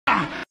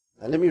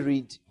Let me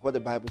read what the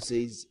Bible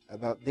says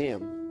about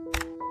them.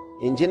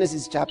 In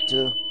Genesis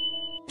chapter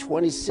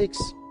 26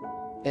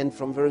 and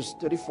from verse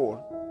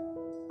 34.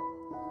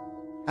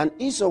 And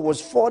Esau was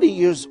 40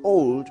 years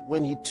old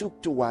when he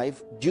took to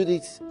wife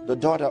Judith, the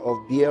daughter of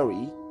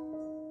Beeri,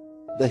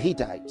 the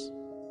Hittite,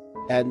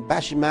 and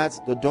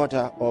Bashemath, the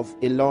daughter of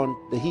Elon,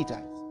 the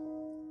Hittite.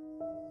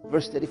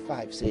 Verse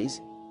 35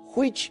 says,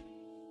 which,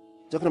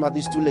 talking about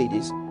these two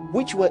ladies,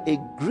 which were a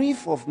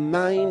grief of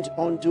mind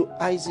unto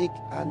Isaac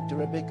and to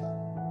Rebekah.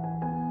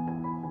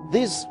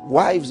 These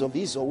wives of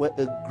Esau were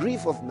a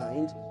grief of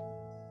mind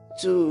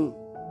to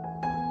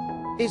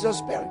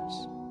Esau's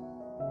parents.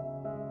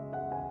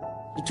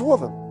 The two of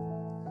them.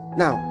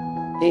 Now,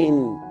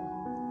 in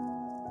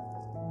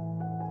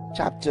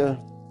chapter,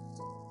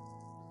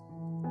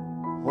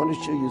 I want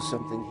to show you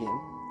something here.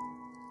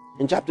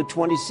 In chapter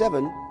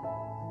 27,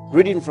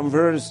 reading from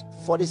verse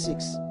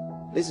 46,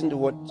 listen to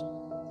what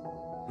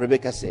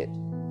Rebekah said.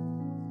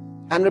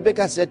 And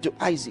Rebekah said to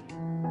Isaac,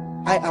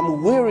 I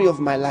am weary of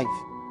my life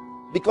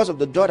because of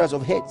the daughters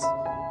of Heth.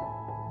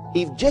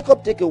 If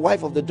Jacob take a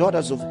wife of the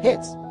daughters of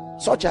Heth,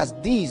 such as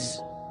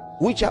these,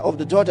 which are of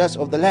the daughters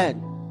of the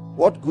land,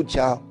 what good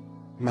shall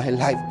my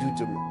life do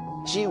to me?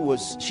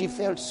 She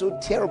felt so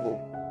terrible.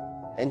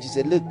 And she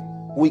said, look,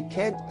 we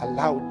can't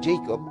allow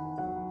Jacob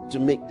to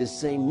make the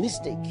same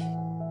mistake.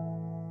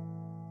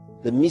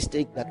 The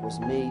mistake that was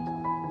made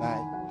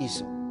by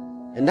Esau.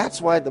 And that's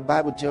why the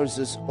Bible tells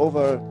us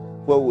over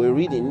what we're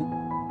reading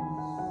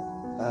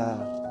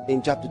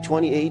in chapter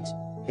 28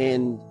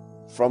 and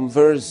from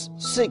verse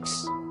 6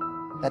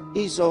 that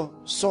Esau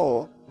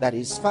saw that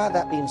his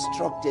father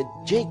instructed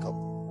Jacob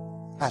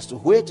as to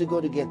where to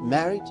go to get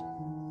married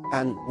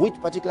and which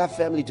particular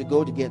family to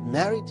go to get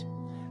married,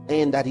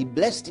 and that he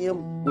blessed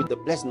him with the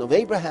blessing of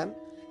Abraham.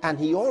 And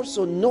he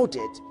also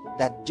noted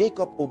that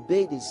Jacob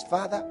obeyed his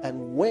father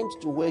and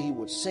went to where he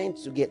was sent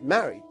to get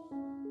married.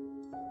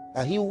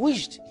 He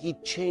wished he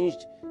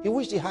changed, he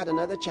wished he had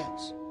another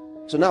chance.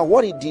 So now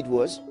what he did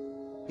was,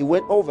 he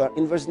went over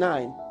in verse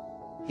 9,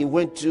 he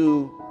went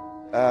to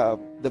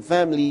the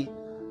family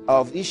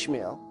of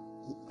Ishmael.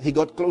 He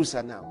got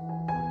closer now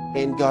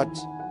and got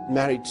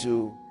married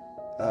to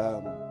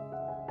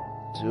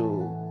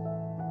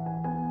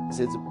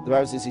says, the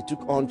Bible says he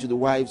took on to the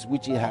wives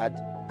which he had,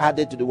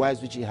 added to the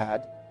wives which he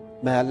had,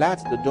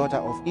 Mahalat, the daughter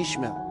of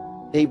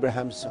Ishmael,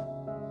 Abraham's son.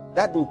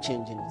 That didn't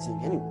change anything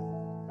anyway,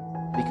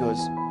 because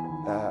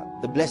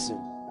the blessing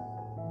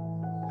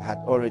had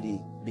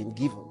already been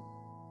given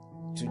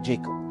to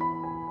Jacob.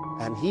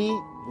 And he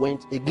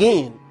went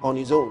again on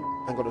his own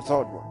and got a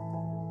third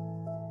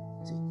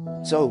one.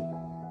 See? So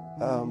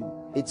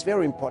it's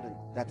very important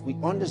that we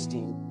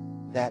understand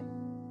that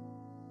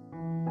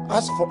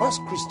as for us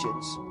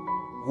Christians,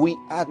 we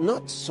are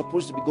not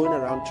supposed to be going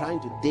around trying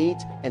to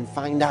date and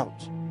find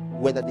out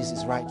whether this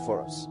is right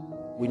for us.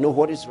 We know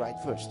what is right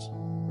first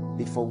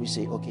before we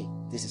say, okay,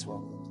 this is what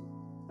we will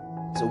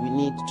do. So we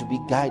need to be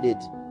guided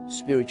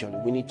spiritually.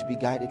 We need to be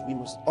guided. We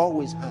must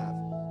always have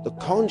the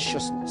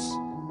consciousness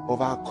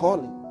of our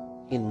calling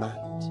in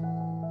mind.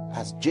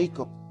 As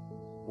Jacob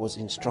was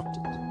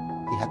instructed,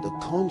 he had the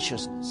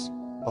consciousness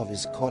of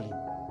his calling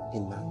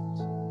in mind.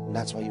 And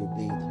that's why he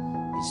obeyed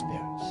his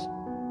parents.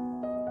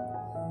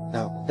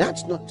 Now,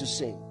 that's not to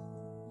say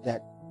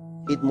that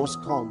it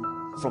must come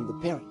from the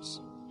parents.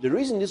 The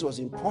reason this was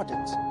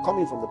important,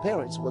 coming from the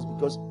parents, was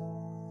because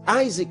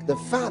Isaac, the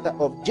father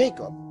of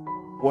Jacob,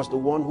 was the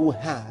one who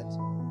had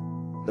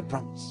the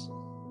promise.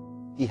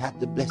 He had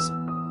the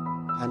blessing.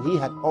 And he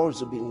had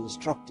also been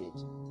instructed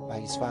by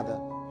his father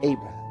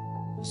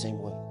Abraham the same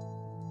way.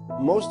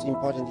 Most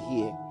important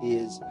here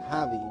is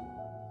having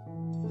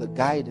the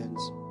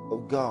guidance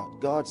of God,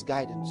 God's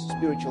guidance,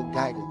 spiritual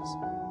guidance.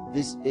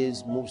 This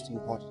is most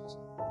important.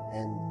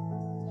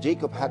 And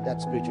Jacob had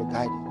that spiritual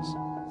guidance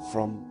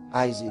from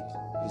Isaac,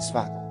 his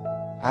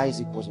father.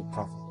 Isaac was a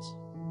prophet,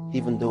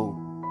 even though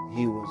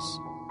he was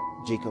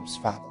Jacob's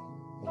father,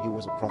 but he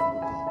was a prophet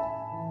of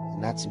God.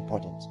 And that's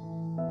important.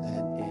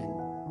 And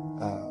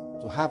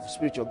to have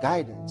spiritual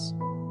guidance,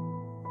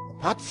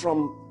 apart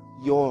from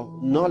your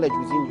knowledge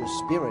within your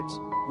spirit,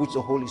 which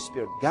the Holy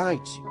Spirit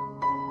guides you,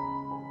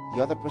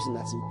 the other person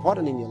that's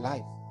important in your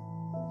life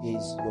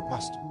is your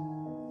pastor.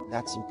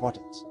 That's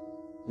important.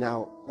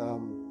 Now,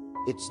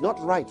 it's not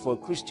right for a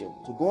Christian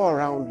to go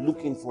around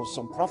looking for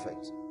some prophet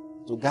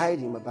to guide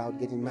him about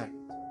getting married.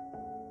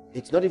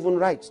 It's not even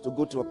right to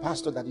go to a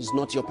pastor that is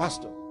not your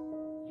pastor,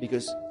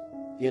 because,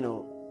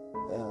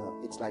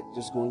 it's like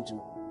just going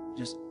to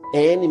just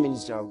any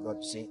minister of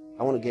God to say,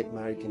 I want to get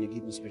married, can you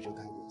give me spiritual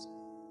guidance?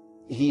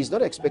 He is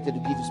not expected to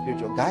give you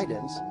spiritual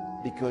guidance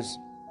because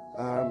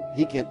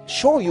he can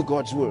show you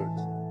God's word.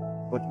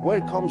 But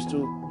when it comes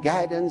to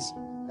guidance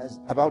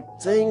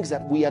about things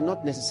that we are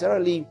not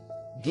necessarily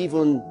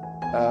given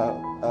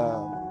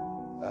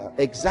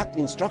exact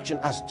instruction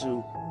as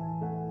to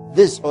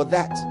this or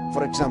that.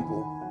 For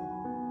example,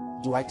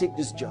 do I take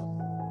this job?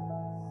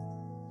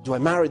 Do I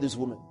marry this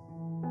woman?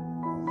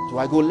 Do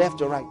I go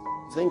left or right?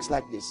 Things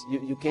like this.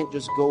 You can't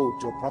just go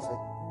to a prophet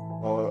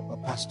or a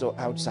pastor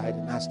outside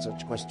and ask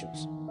such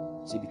questions.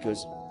 See,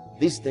 because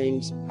these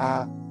things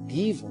are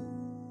given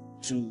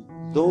to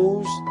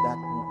those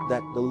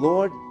that the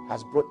Lord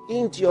has brought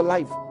into your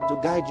life to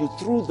guide you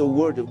through the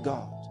Word of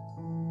God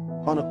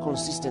on a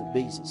consistent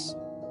basis,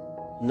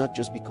 not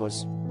just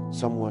because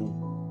someone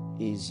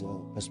is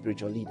a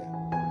spiritual leader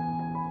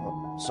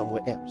or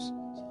somewhere else.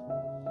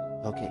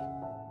 Okay.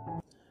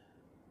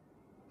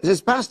 It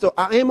says, Pastor,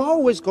 I am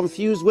always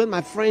confused when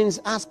my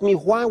friends ask me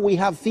why we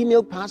have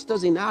female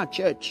pastors in our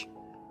church,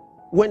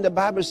 when the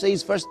Bible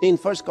says in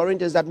 1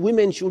 Corinthians that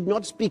women should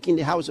not speak in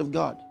the house of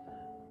God.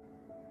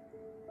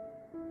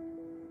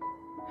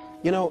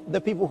 You know, the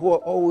people who are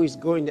always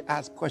going to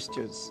ask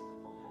questions,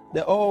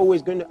 they're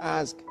always going to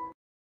ask,